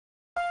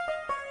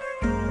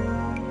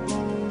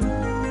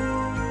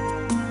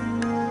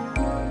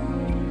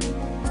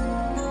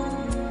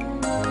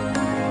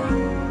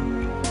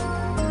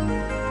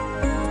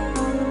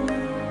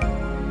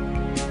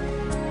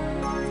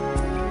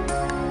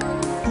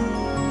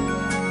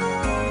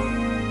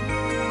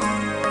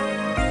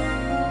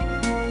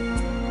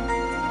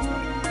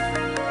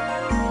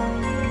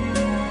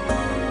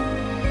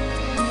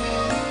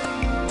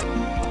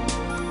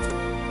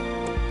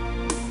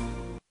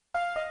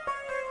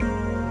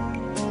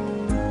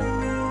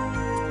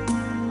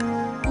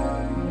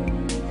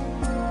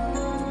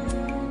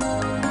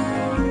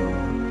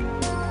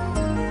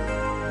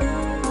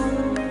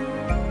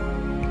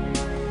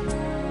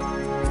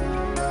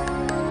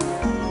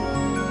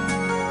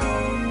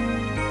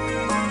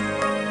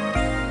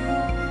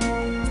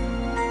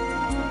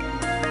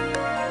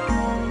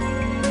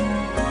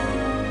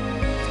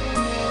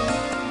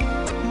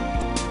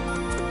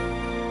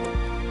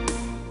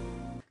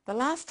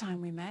last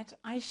time we met,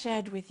 I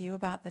shared with you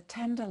about the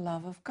tender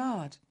love of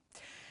God.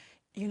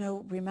 You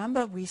know,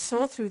 remember we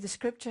saw through the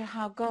scripture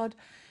how God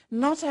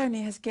not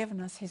only has given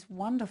us his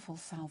wonderful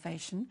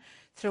salvation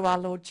through our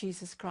Lord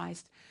Jesus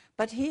Christ,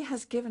 but he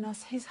has given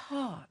us his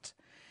heart.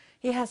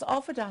 He has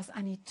offered us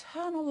an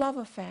eternal love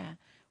affair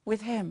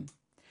with him.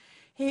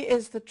 He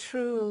is the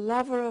true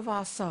lover of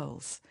our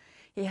souls.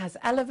 He has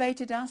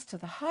elevated us to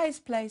the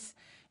highest place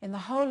in the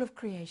whole of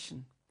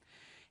creation.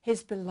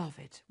 His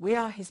beloved. We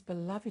are his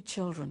beloved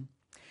children.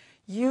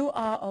 You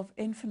are of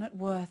infinite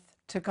worth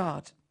to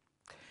God.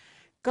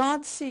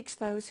 God seeks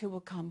those who will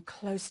come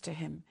close to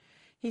him.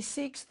 He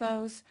seeks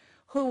those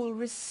who will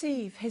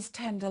receive his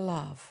tender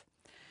love.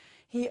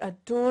 He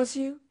adores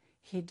you.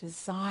 He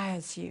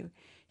desires you.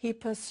 He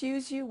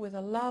pursues you with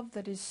a love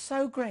that is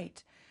so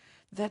great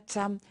that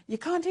you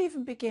can't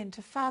even begin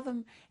to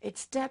fathom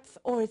its depth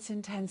or its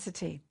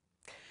intensity.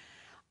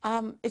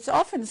 It's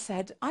often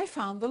said, I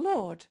found the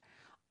Lord.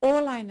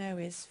 All I know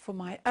is, for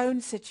my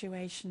own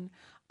situation,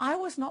 I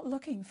was not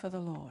looking for the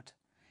Lord.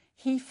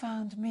 He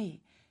found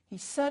me. He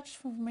searched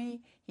for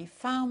me. He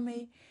found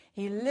me.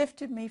 He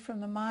lifted me from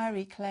the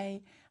miry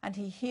clay, and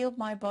he healed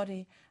my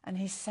body, and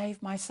he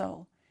saved my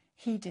soul.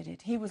 He did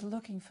it. He was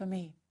looking for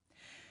me.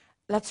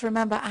 Let's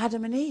remember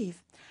Adam and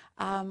Eve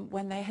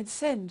when they had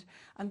sinned.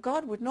 And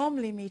God would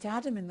normally meet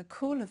Adam in the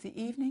cool of the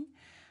evening.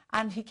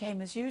 And he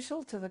came as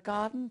usual to the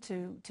garden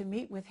to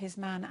meet with his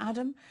man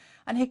Adam.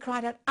 And he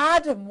cried out,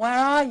 Adam, where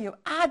are you?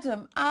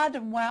 Adam,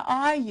 Adam, where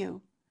are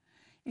you?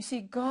 You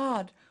see,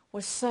 God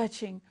was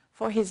searching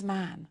for his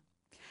man.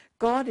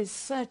 God is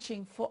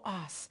searching for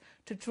us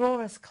to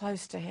draw us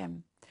close to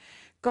him.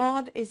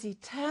 God is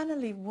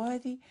eternally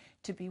worthy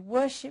to be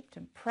worshipped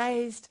and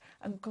praised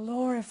and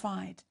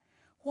glorified.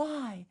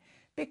 Why?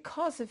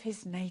 Because of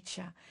his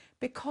nature,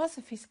 because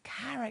of his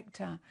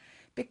character,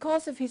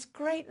 because of his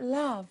great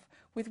love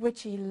with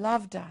which he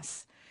loved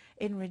us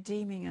in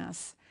redeeming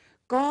us.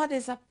 God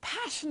is a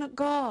passionate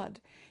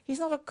God. He's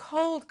not a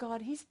cold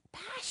God. He's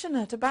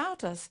passionate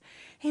about us.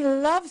 He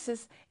loves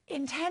us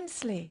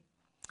intensely.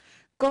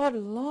 God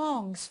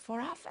longs for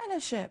our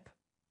fellowship.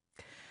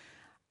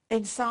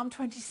 In Psalm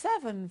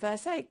 27,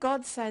 verse 8,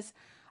 God says,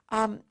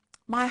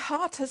 my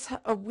heart has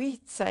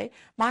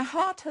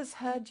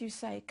heard you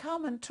say,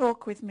 come and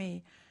talk with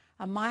me.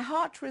 And my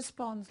heart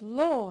responds,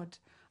 Lord,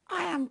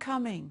 I am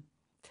coming.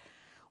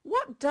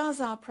 What does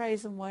our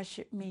praise and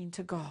worship mean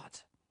to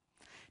God?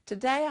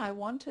 Today I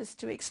want us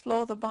to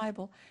explore the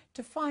Bible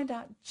to find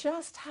out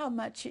just how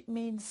much it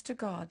means to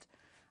God,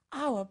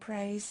 our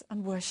praise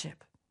and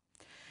worship.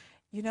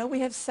 You know, we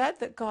have said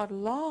that God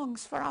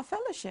longs for our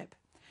fellowship.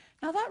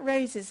 Now that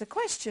raises a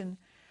question.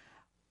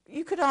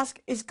 You could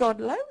ask, is God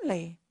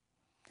lonely?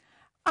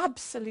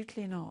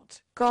 Absolutely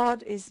not.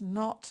 God is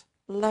not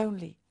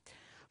lonely.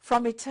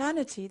 From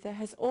eternity, there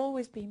has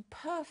always been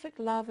perfect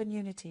love and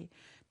unity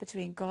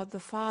between God the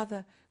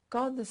Father,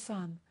 God the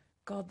Son,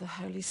 God the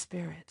Holy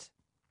Spirit.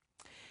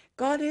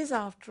 God is,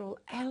 after all,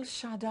 El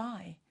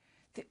Shaddai,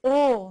 the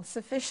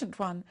all-sufficient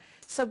one.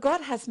 So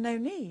God has no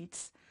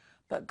needs,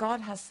 but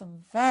God has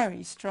some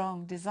very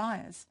strong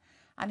desires,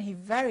 and he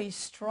very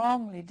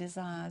strongly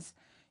desires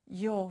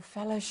your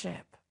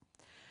fellowship.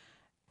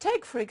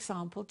 Take, for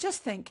example,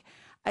 just think,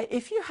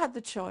 if you had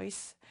the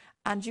choice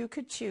and you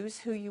could choose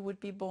who you would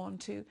be born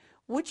to,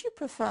 would you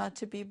prefer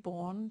to be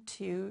born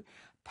to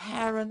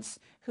parents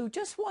who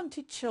just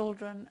wanted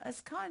children as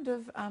kind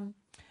of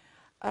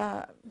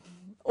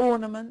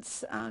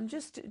ornaments,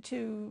 just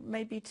to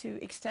maybe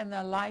to extend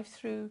their life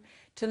through,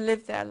 to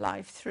live their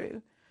life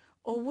through?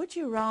 Or would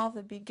you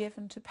rather be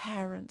given to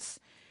parents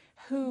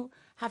who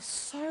have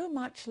so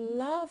much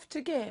love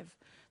to give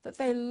that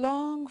they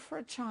long for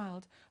a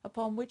child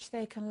upon which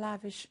they can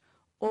lavish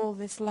all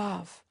this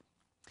love?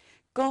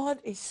 God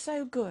is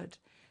so good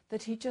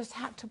that he just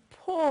had to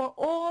pour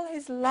all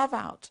his love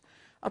out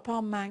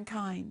upon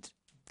mankind.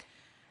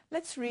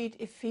 Let's read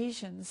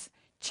Ephesians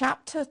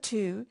chapter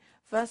 2,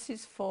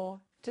 verses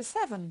 4 to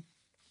 7.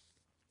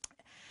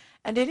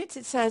 And in it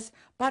says,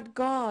 but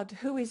God,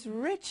 who is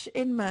rich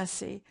in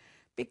mercy,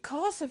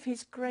 because of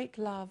his great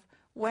love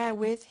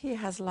wherewith he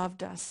has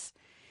loved us,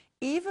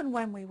 even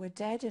when we were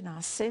dead in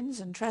our sins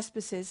and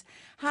trespasses,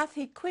 hath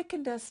he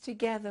quickened us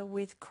together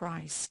with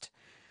Christ.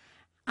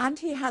 And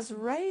he has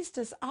raised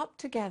us up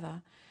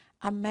together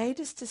and made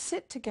us to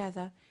sit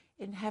together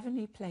in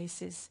heavenly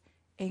places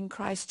in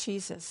Christ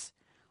Jesus.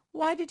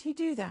 Why did he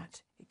do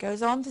that? It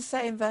goes on to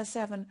say in verse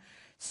 7,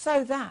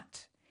 so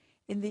that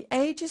in the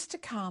ages to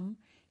come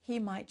he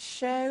might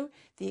show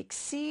the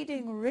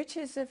exceeding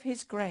riches of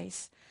his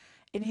grace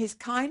in his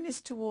kindness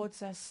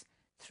towards us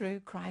through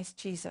Christ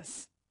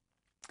Jesus.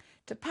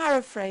 To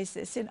paraphrase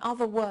this in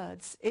other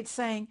words, it's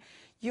saying,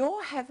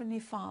 your heavenly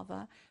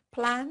Father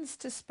plans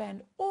to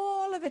spend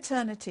all of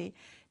eternity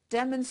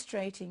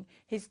demonstrating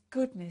his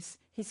goodness,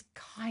 his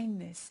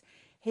kindness,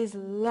 his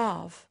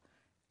love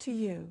to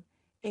you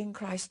in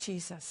Christ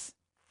Jesus.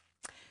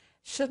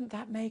 Shouldn't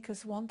that make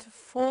us want to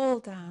fall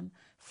down,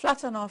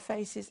 flat on our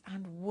faces,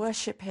 and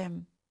worship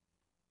him?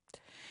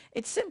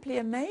 It simply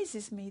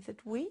amazes me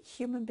that we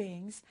human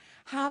beings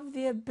have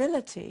the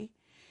ability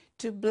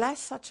to bless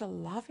such a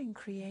loving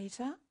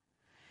Creator,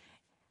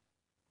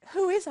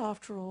 who is,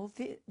 after all,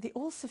 the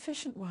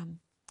all-sufficient one.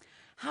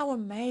 How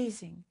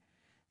amazing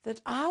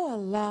that our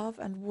love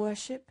and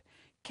worship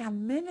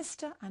can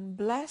minister and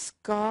bless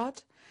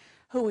God,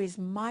 who is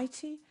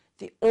mighty,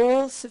 the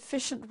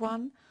all-sufficient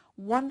one,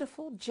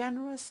 wonderful,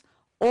 generous,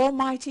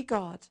 almighty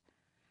God,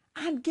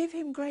 and give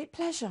him great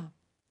pleasure.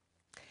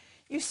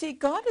 You see,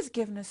 God has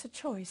given us a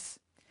choice.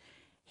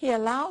 He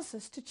allows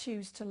us to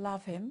choose to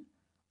love him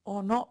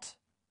or not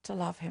to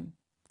love him.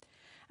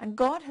 And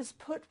God has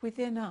put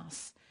within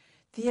us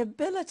the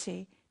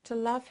ability to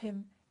love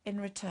him in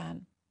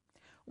return.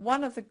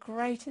 One of the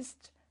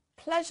greatest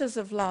pleasures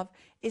of love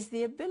is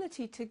the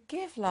ability to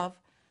give love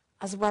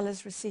as well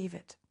as receive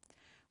it.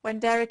 When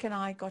Derek and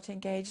I got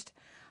engaged,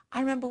 I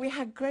remember we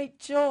had great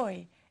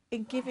joy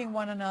in giving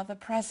one another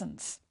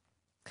presents.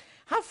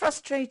 How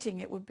frustrating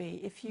it would be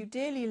if you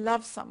dearly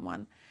love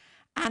someone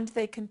and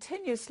they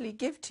continuously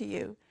give to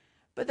you,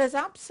 but there's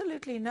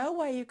absolutely no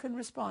way you can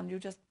respond.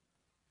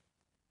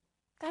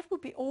 That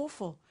would be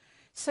awful.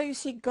 So you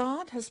see,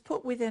 God has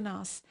put within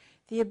us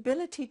the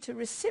ability to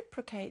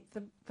reciprocate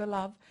the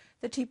love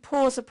that he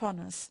pours upon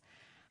us.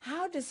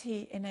 How does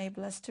he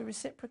enable us to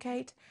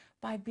reciprocate?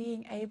 By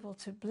being able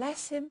to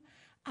bless him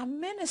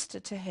and minister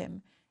to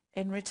him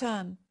in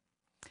return.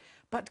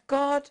 But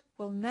God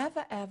will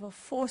never ever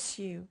force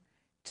you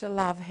to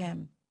love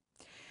him.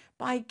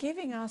 By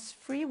giving us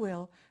free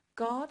will,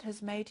 God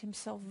has made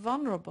himself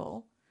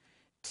vulnerable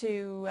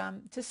to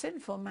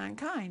sinful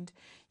mankind.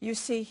 You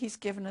see, he's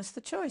given us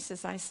the choice,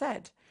 as I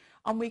said,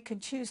 and we can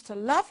choose to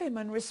love him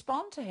and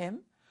respond to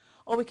him,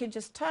 or we can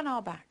just turn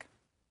our back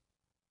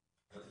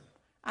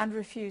and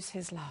refuse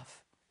his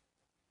love.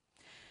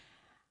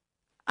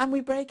 And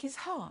we break his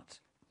heart.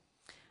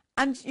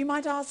 And you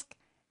might ask,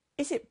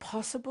 is it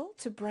possible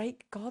to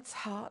break God's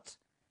heart?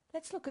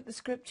 Let's look at the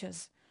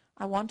scriptures.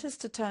 I want us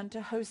to turn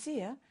to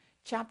Hosea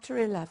chapter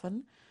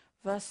 11,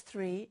 verse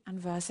 3 and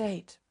verse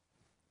 8.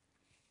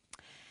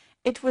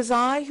 It was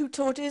I who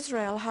taught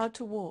Israel how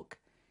to walk,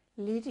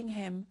 leading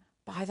him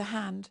by the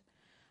hand.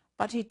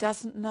 But he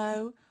doesn't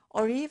know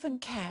or even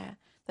care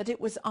that it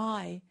was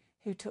I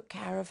who took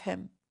care of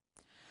him.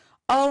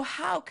 Oh,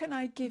 how can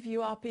I give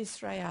you up,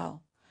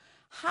 Israel?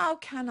 How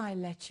can I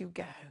let you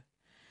go?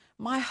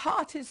 My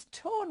heart is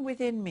torn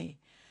within me.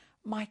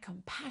 My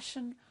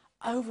compassion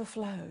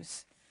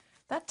overflows.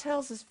 That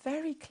tells us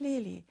very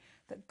clearly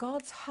that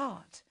God's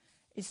heart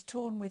is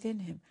torn within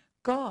him.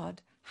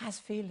 God has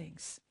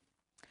feelings.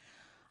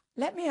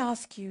 Let me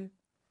ask you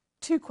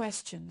two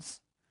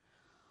questions.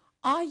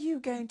 Are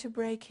you going to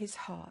break his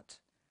heart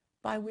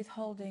by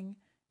withholding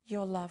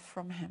your love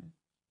from him?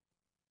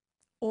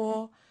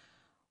 Or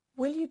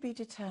will you be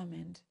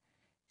determined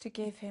to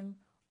give him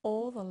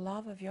all the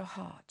love of your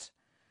heart,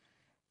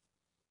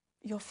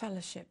 your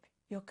fellowship,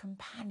 your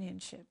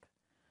companionship?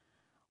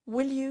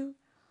 Will you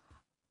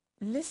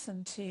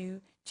listen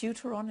to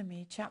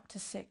Deuteronomy chapter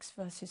 6,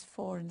 verses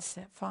 4 and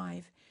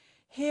 5?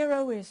 Hear,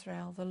 O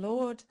Israel, the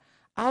Lord,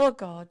 our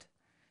God,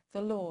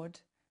 the Lord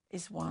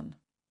is one.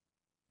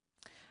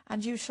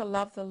 And you shall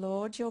love the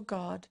Lord your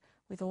God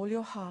with all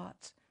your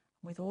heart,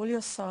 with all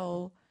your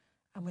soul,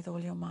 and with all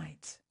your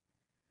might.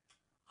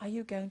 Are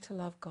you going to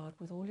love God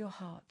with all your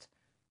heart,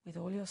 with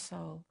all your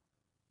soul,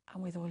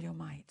 and with all your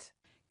might?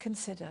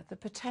 Consider the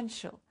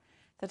potential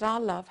that our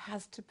love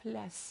has to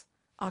bless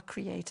our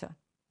Creator.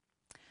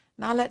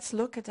 Now let's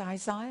look at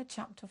Isaiah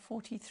chapter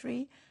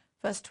 43,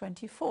 verse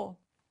 24.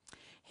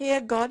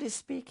 Here God is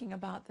speaking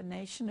about the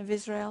nation of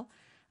Israel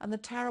and the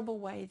terrible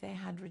way they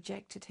had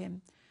rejected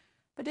him.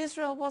 But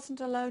Israel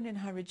wasn't alone in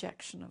her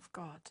rejection of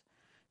God.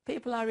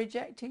 People are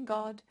rejecting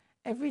God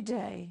every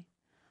day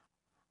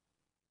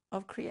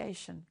of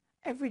creation.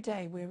 Every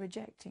day we're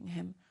rejecting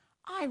him.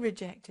 I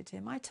rejected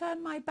him. I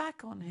turned my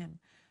back on him,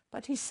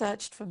 but he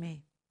searched for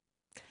me.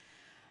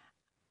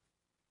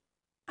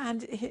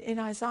 And in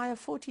Isaiah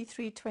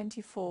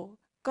 43:24,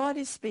 God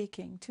is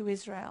speaking to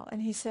Israel,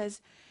 and he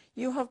says,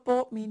 "You have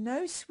bought me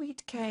no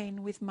sweet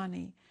cane with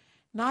money,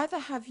 neither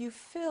have you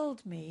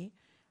filled me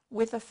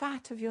with the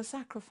fat of your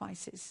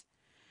sacrifices."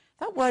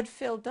 That word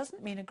filled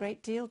doesn't mean a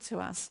great deal to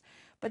us,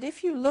 but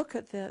if you look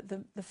at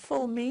the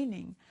full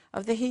meaning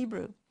of the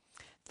Hebrew,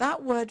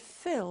 that word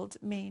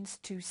filled means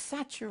to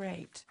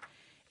saturate.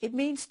 It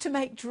means to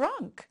make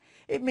drunk.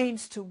 It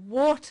means to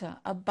water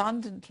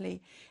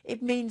abundantly.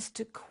 It means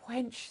to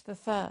quench the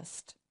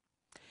thirst.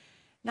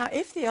 Now,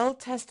 if the Old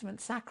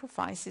Testament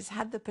sacrifices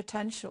had the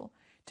potential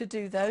to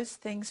do those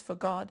things for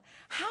God,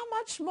 how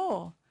much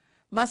more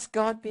must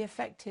God be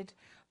affected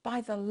by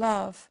the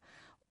love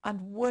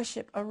and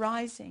worship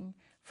arising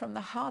from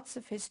the hearts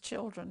of his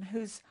children,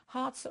 whose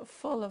hearts are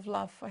full of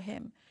love for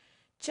him?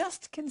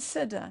 Just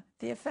consider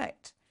the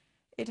effect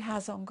it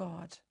has on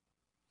God.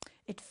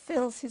 It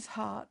fills his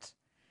heart.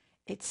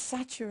 It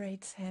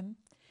saturates him.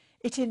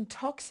 It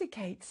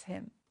intoxicates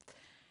him.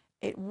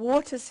 It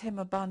waters him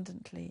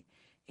abundantly.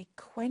 It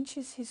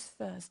quenches his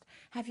thirst.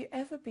 Have you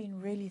ever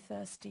been really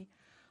thirsty?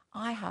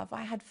 I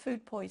had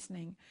food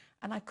poisoning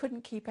and I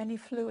couldn't keep any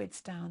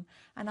fluids down.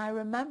 And I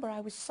remember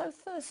I was so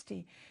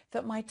thirsty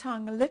that my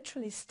tongue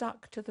literally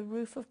stuck to the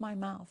roof of my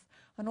mouth.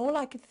 And all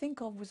I could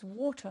think of was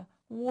water,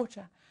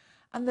 water.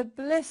 And the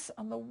bliss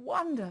and the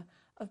wonder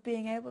of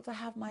being able to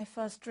have my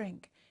first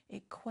drink,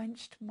 it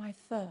quenched my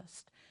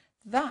thirst.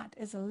 That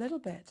is a little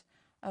bit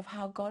of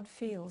how God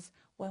feels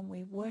when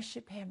we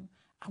worship him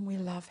and we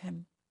love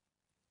him.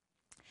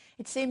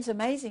 It seems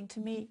amazing to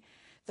me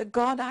that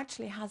God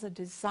actually has a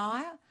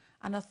desire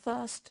and a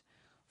thirst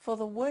for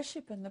the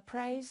worship and the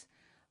praise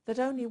that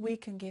only we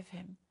can give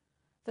him,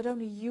 that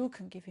only you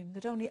can give him,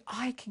 that only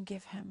I can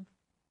give him.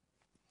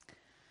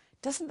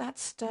 Doesn't that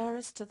stir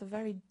us to the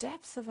very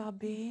depths of our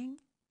being?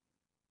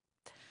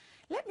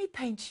 Let me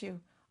paint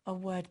you a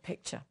word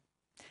picture.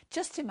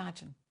 Just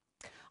imagine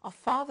our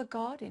Father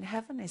God in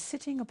heaven is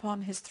sitting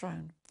upon his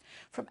throne.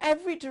 From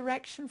every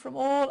direction, from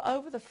all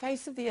over the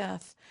face of the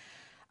earth,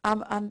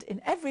 and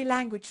in every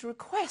language,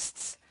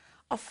 requests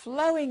are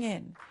flowing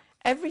in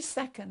every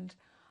second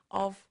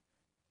of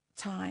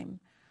time.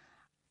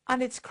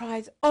 And it's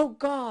cries, oh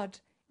God,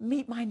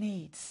 meet my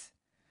needs.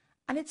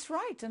 And it's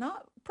right and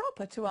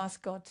proper to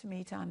ask God to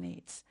meet our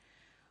needs.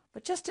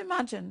 But just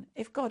imagine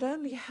if God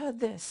only heard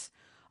this.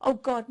 Oh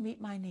God,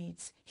 meet my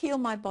needs. Heal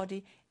my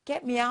body.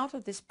 Get me out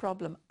of this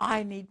problem.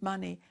 I need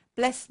money.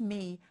 Bless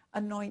me.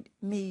 Anoint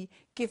me.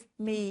 Give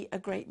me a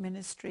great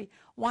ministry.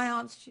 Why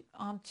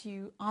aren't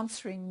you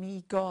answering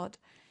me, God?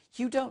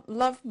 You don't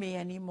love me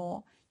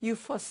anymore. You've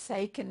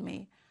forsaken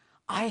me.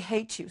 I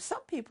hate you.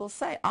 Some people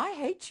say, I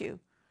hate you.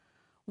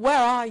 Where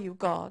are you,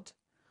 God?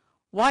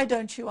 Why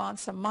don't you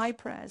answer my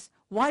prayers?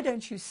 Why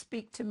don't you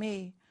speak to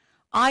me?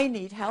 I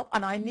need help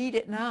and I need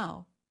it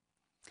now.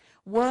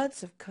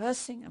 Words of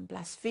cursing and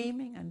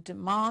blaspheming and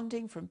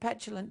demanding from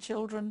petulant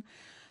children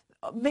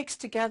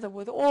mixed together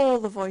with all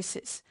the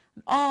voices.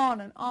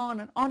 And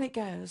on it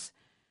goes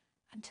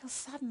until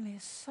suddenly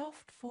a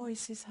soft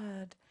voice is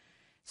heard,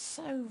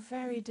 so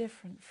very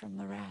different from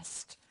the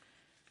rest.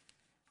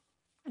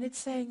 And it's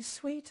saying,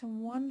 sweet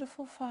and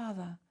wonderful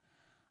Father,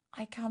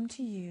 I come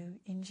to you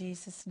in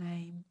Jesus'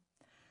 name.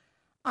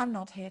 I'm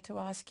not here to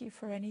ask you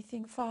for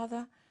anything,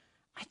 Father.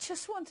 I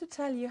just want to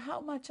tell you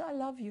how much I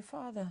love you,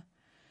 Father.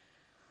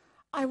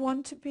 I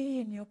want to be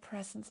in your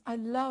presence. I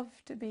love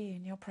to be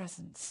in your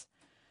presence.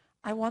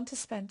 I want to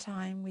spend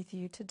time with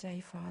you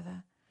today,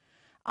 Father.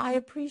 I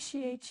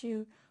appreciate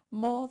you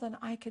more than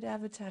I could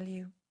ever tell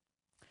you.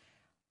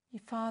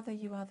 Father,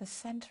 you are the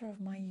center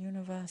of my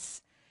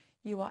universe.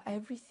 You are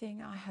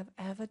everything I have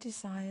ever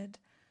desired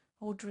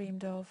or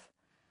dreamed of.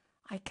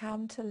 I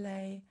come to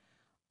lay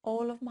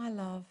all of my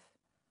love,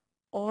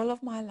 all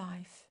of my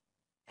life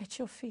at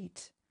your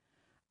feet.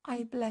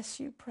 I bless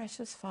you,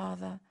 precious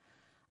Father.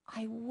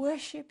 I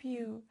worship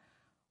you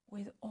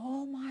with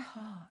all my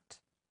heart.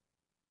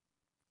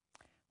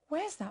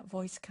 Where's that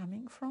voice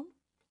coming from?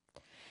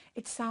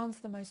 It sounds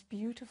the most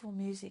beautiful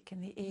music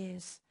in the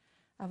ears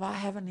of our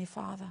Heavenly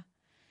Father.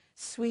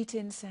 Sweet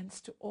incense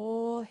to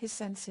all his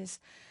senses,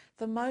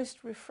 the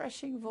most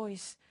refreshing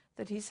voice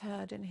that he's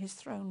heard in his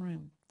throne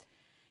room.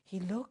 He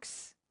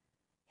looks,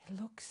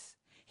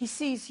 he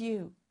sees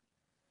you.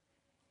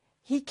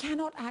 He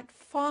cannot act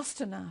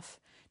fast enough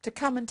to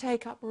come and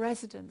take up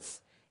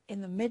residence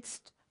in the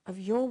midst of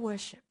your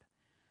worship.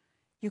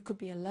 You could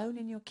be alone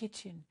in your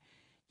kitchen.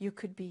 You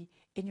could be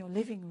in your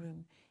living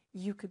room.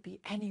 You could be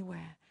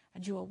anywhere.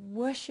 And you are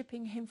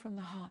worshiping him from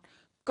the heart.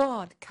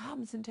 God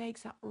comes and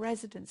takes up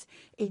residence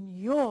in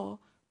your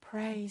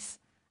praise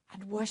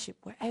and worship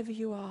wherever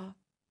you are.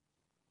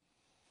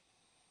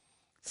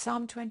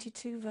 Psalm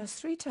 22 verse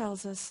 3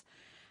 tells us,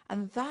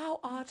 and thou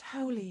art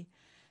holy,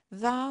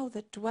 thou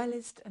that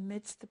dwellest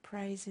amidst the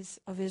praises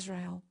of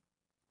Israel.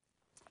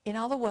 In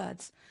other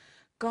words,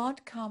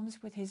 God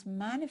comes with his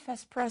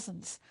manifest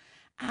presence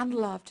and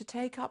love to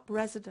take up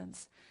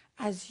residence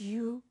as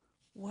you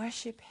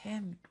worship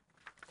him.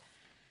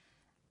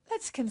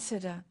 Let's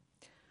consider,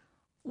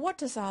 what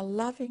does our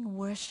loving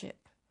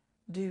worship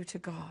do to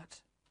God?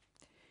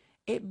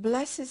 It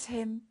blesses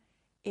him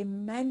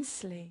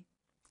immensely,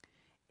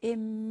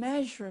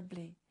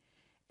 immeasurably.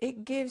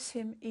 It gives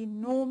him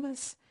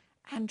enormous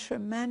and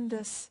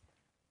tremendous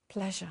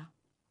pleasure.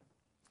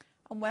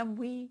 And when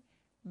we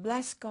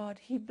bless God,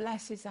 he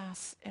blesses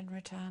us in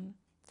return.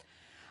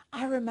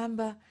 I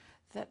remember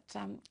that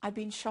I'd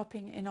been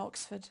shopping in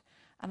Oxford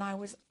and I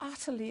was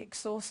utterly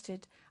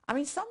exhausted. I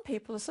mean, some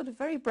people are sort of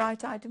very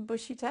bright-eyed and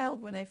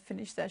bushy-tailed when they've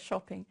finished their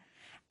shopping.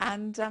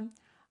 And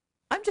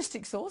I'm just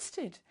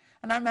exhausted.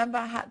 And I remember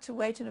I had to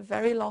wait in a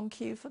very long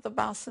queue for the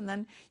bus, and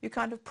then you're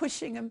kind of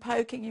pushing and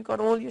poking. You've got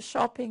all your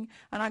shopping,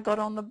 and I got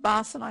on the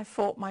bus and I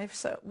fought my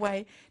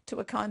way to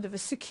a kind of a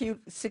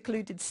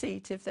secluded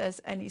seat, if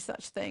there's any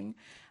such thing.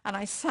 And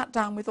I sat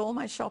down with all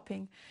my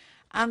shopping,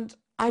 and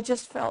I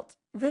just felt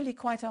really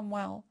quite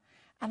unwell.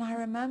 And I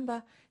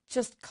remember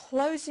just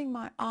closing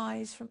my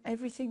eyes from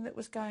everything that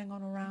was going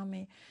on around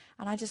me.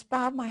 And I just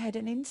bowed my head,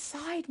 and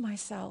inside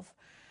myself,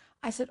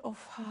 I said, oh,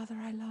 Father,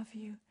 I love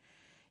you.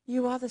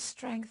 You are the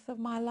strength of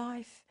my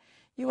life.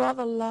 You are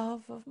the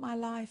love of my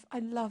life. I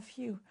love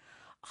you.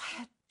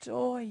 I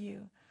adore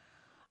you.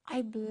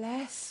 I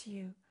bless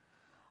you.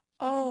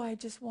 Oh, I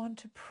just want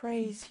to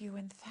praise you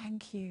and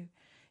thank you.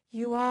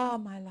 You are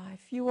my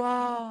life. You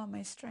are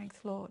my strength,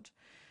 Lord.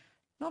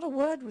 Not a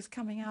word was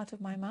coming out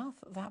of my mouth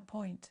at that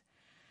point.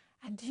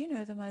 And do you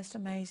know the most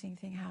amazing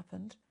thing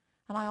happened?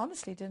 And I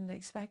honestly didn't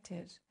expect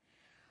it.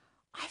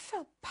 I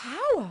felt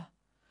power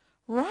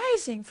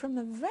rising from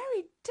the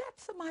very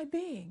depth of my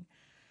being.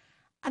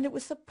 And it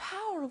was the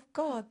power of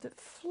God that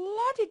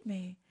flooded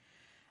me.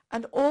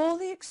 And all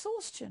the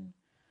exhaustion,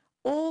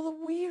 all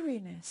the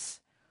weariness,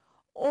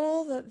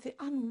 all the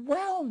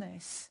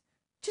unwellness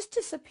just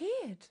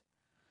disappeared.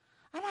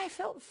 And I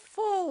felt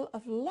full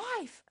of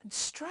life and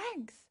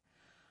strength.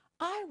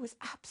 I was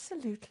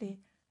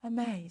absolutely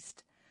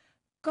amazed.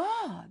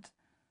 God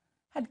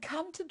had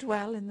come to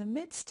dwell in the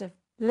midst of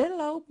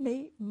little old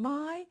me,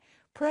 my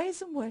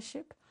praise and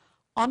worship,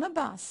 on a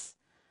bus,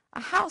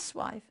 a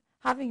housewife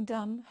having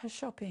done her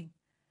shopping.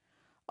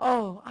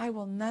 Oh, I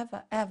will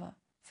never, ever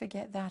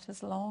forget that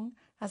as long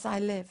as I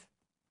live.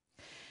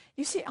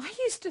 You see, I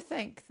used to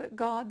think that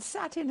God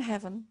sat in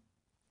heaven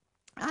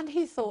and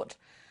he thought,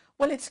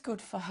 well, it's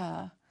good for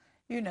her,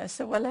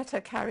 so we'll let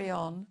her carry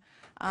on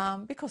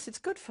because it's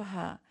good for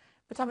her.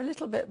 But I'm a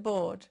little bit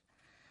bored.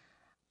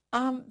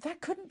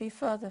 That couldn't be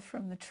further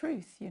from the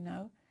truth,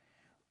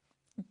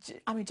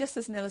 I mean, just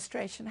as an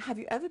illustration, have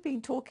you ever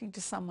been talking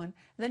to someone,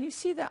 and then you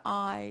see their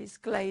eyes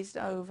glazed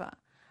over,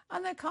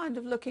 and they're kind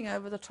of looking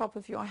over the top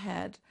of your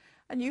head,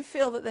 and you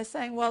feel that they're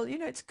saying, well,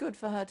 it's good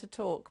for her to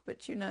talk,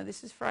 but,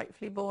 this is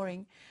frightfully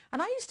boring.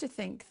 And I used to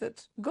think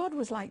that God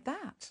was like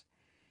that.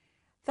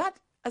 That,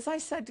 as I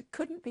said,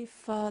 couldn't be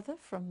further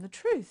from the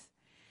truth,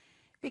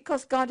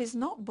 because God is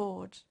not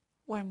bored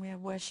when we are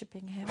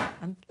worshipping him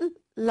and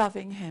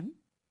loving him.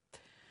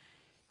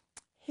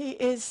 He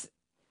is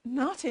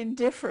not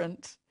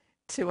indifferent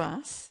to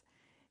us.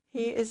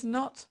 He is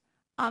not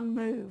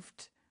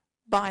unmoved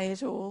by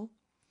it all.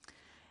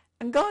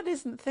 And God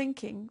isn't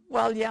thinking,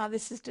 well, yeah,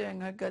 this is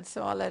doing her good,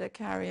 so I'll let her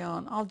carry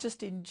on. I'll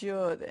just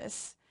endure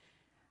this.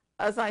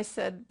 As I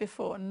said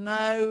before,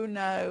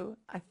 no,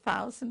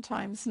 1,000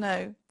 times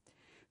no.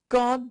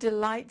 God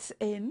delights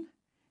in,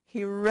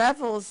 he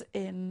revels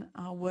in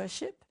our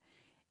worship.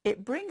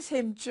 It brings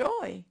him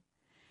joy.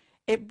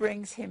 It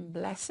brings him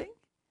blessing.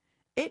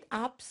 It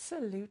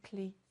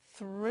absolutely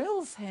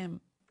thrills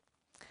him.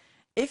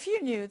 If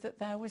you knew that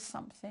there was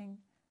something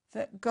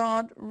that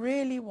God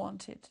really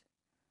wanted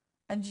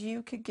and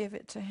you could give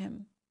it to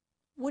him,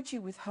 would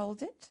you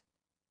withhold it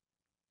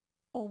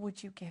or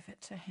would you give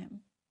it to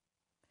him?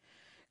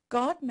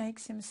 God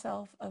makes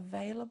himself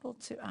available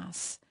to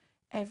us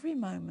every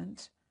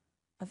moment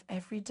of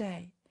every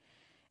day.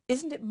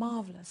 Isn't it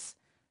marvelous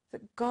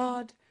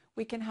that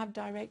we can have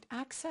direct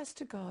access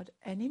to God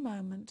any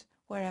moment,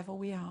 wherever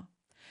we are?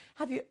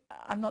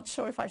 I'm not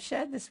sure if I've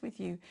shared this with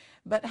you,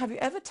 but have you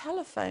ever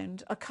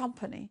telephoned a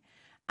company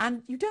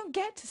and you don't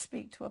get to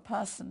speak to a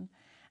person?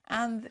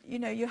 And,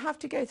 you have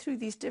to go through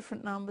these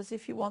different numbers.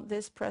 If you want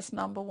this, press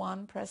number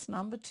 1, press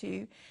number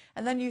 2.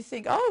 And then you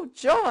think, oh,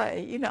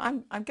 joy,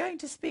 I'm going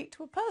to speak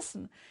to a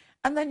person.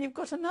 And then you've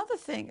got another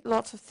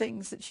lot of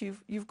things that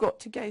you've got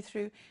to go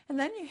through. And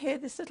then you hear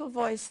this little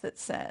voice that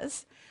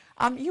says,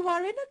 you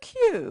are in a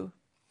queue.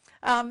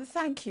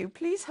 Thank you.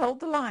 Please hold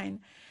the line.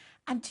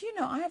 And do you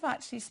know, I have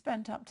actually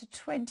spent up to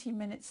 20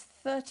 minutes,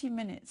 30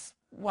 minutes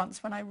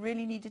once when I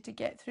really needed to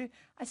get through.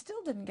 I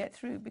still didn't get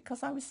through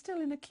because I was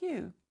still in a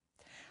queue.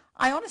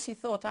 I honestly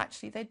thought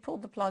actually they'd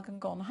pulled the plug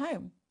and gone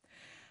home.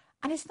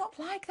 And it's not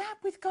like that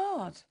with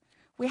God.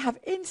 We have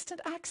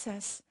instant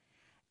access.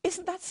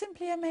 Isn't that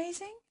simply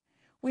amazing?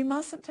 We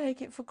mustn't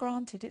take it for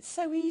granted. It's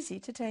so easy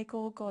to take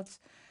all God's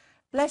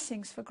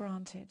blessings for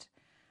granted.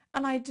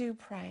 And I do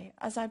pray,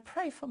 as I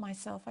pray for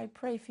myself, I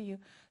pray for you,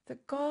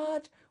 that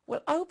God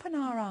will open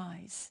our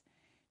eyes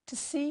to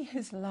see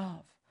his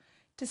love,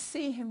 to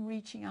see him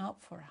reaching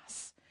out for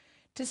us,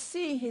 to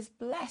see his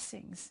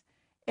blessings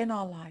in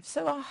our lives,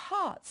 so our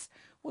hearts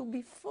will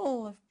be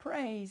full of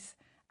praise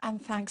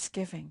and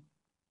thanksgiving.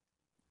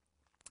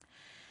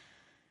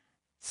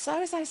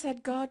 So as I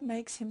said, God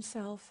makes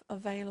himself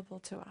available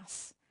to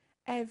us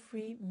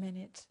every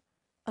minute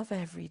of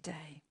every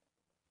day.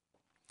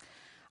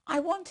 I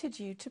wanted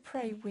you to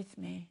pray with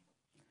me.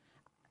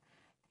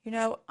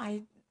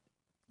 I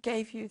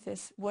gave you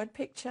this word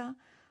picture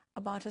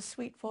about a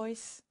sweet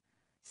voice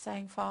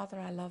saying, Father,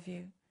 I love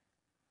you.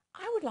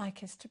 I would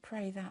like us to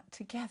pray that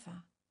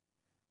together.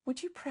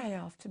 Would you pray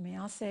after me?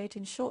 I'll say it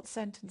in short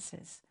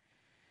sentences.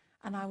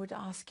 And I would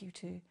ask you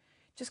to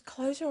just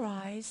close your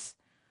eyes,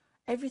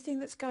 everything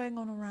that's going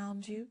on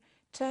around you,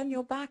 turn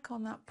your back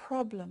on that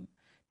problem,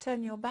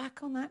 turn your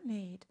back on that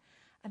need,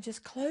 and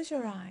just close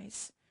your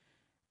eyes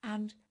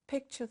and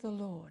picture the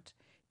Lord.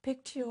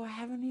 Picture your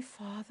Heavenly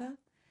Father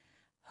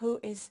who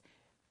is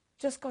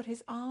just got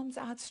his arms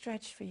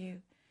outstretched for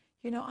you.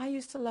 I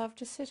used to love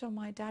to sit on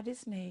my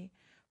daddy's knee,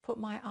 put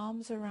my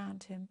arms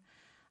around him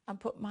and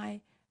put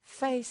my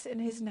face in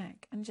his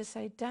neck and just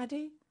say,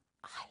 Daddy,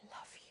 I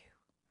love you.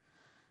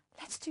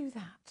 Let's do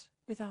that.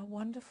 with our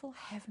wonderful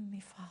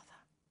Heavenly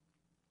Father.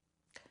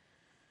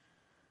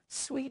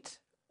 Sweet,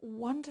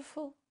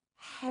 wonderful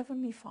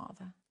Heavenly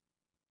Father,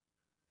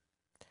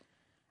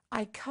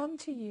 I come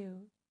to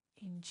you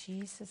in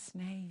Jesus'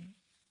 name.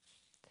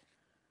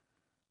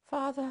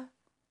 Father,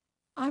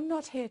 I'm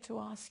not here to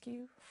ask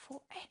you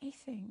for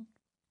anything.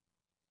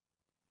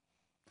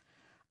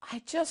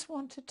 I just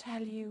want to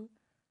tell you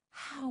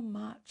how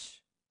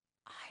much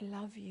I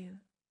love you.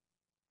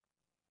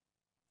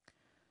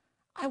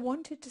 I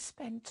wanted to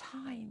spend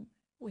time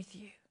with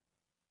you.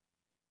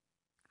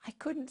 I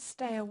couldn't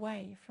stay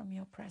away from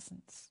your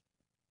presence.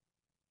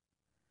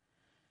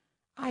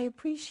 I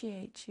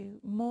appreciate you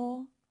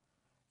more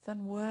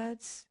than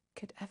words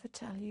could ever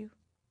tell you.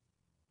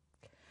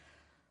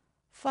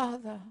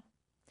 Father,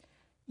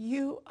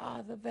 you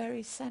are the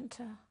very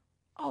center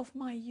of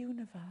my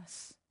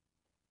universe.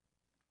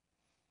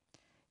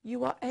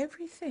 You are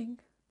everything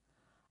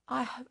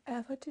I have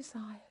ever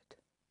desired.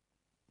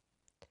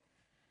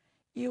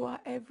 You are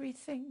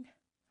everything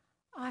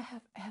I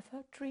have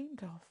ever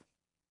dreamed of.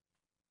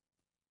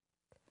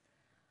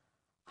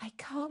 I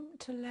come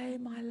to lay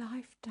my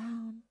life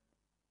down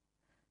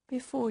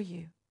before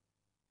you.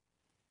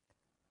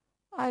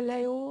 I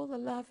lay all the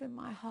love in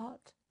my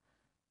heart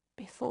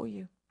before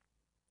you.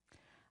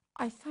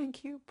 I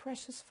thank you,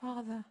 precious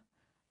Father,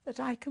 that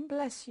I can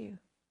bless you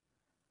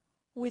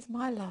with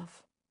my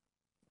love.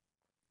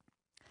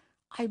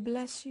 I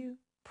bless you,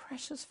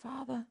 precious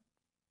Father.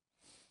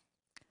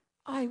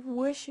 I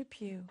worship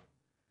you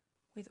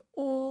with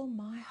all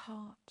my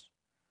heart.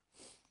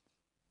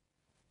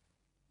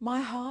 My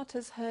heart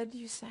has heard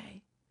you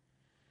say,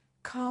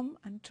 "Come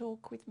and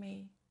talk with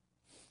me."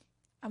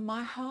 And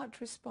my heart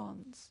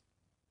responds,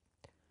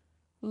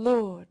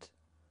 "Lord,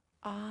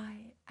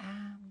 I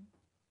am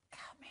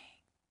coming."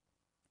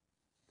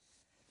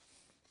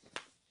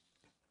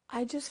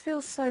 I just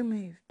feel so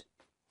moved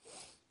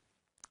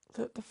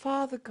that the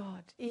Father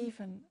God,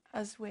 even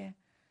as we're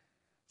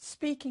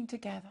speaking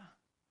together,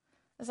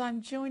 as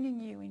I'm joining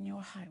you in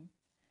your home,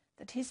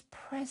 that his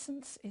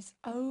presence is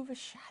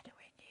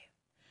overshadowing you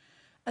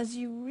as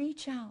you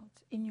reach out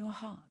in your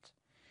heart.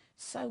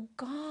 So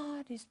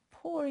God is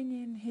pouring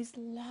in his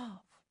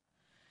love,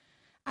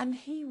 and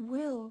he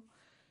will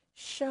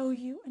show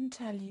you and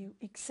tell you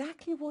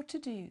exactly what to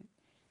do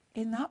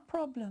in that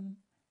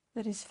problem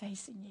that is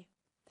facing you.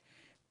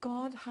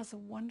 God has a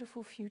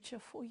wonderful future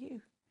for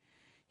you.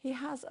 He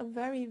has a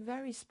very,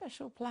 very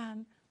special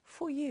plan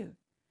for you,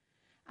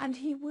 and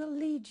he will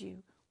lead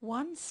you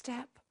one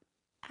step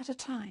at a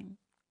time.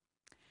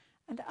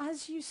 And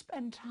as you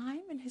spend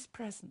time in his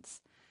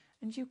presence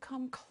and you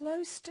come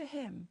close to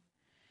him,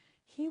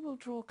 he will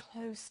draw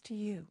close to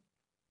you.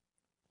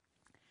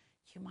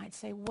 You might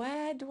say,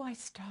 where do I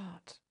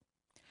start?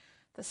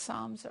 The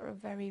Psalms are a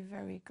very,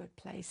 very good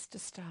place to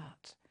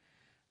start.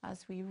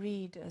 As we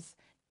read, as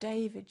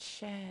David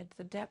shared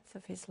the depth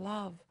of his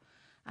love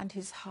and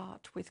his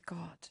heart with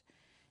God,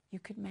 you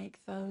could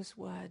make those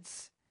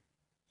words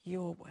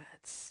your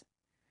words.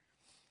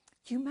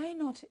 You may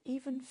not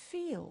even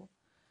feel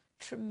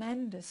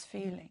tremendous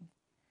feeling,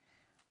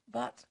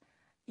 but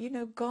you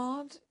know,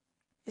 God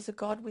is a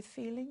God with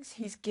feelings.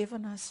 He's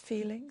given us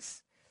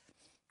feelings,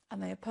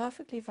 and they are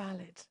perfectly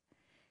valid.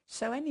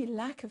 So any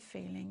lack of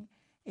feeling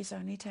is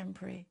only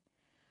temporary.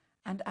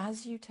 And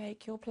as you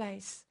take your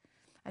place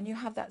and you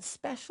have that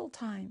special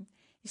time,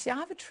 you see, I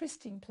have a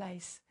trysting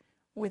place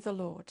with the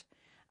Lord,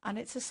 and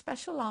it's a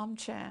special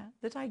armchair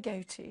that I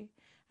go to,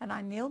 and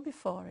I kneel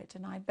before it,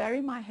 and I bury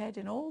my head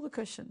in all the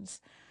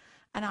cushions,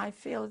 and I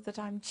feel that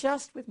I'm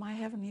just with my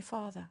Heavenly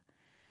Father.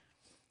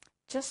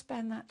 Just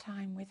spend that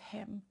time with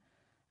him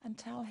and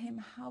tell him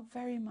how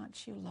very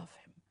much you love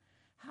him,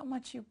 how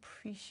much you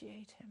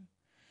appreciate him.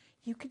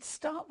 You could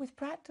start with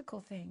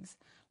practical things,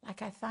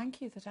 like I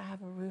thank you that I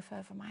have a roof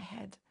over my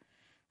head.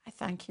 I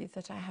thank you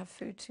that I have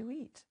food to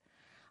eat.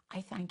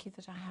 I thank you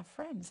that I have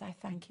friends. I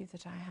thank you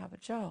that I have a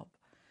job.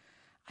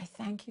 I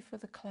thank you for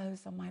the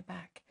clothes on my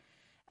back.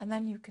 And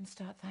then you can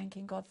start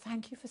thanking God.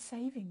 Thank you for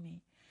saving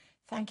me.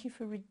 Thank you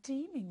for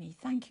redeeming me.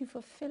 Thank you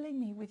for filling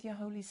me with your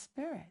Holy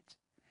Spirit.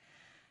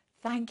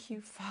 Thank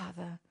you,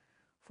 Father,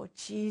 for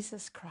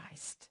Jesus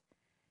Christ,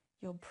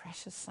 your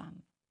precious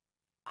Son.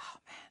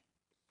 Amen.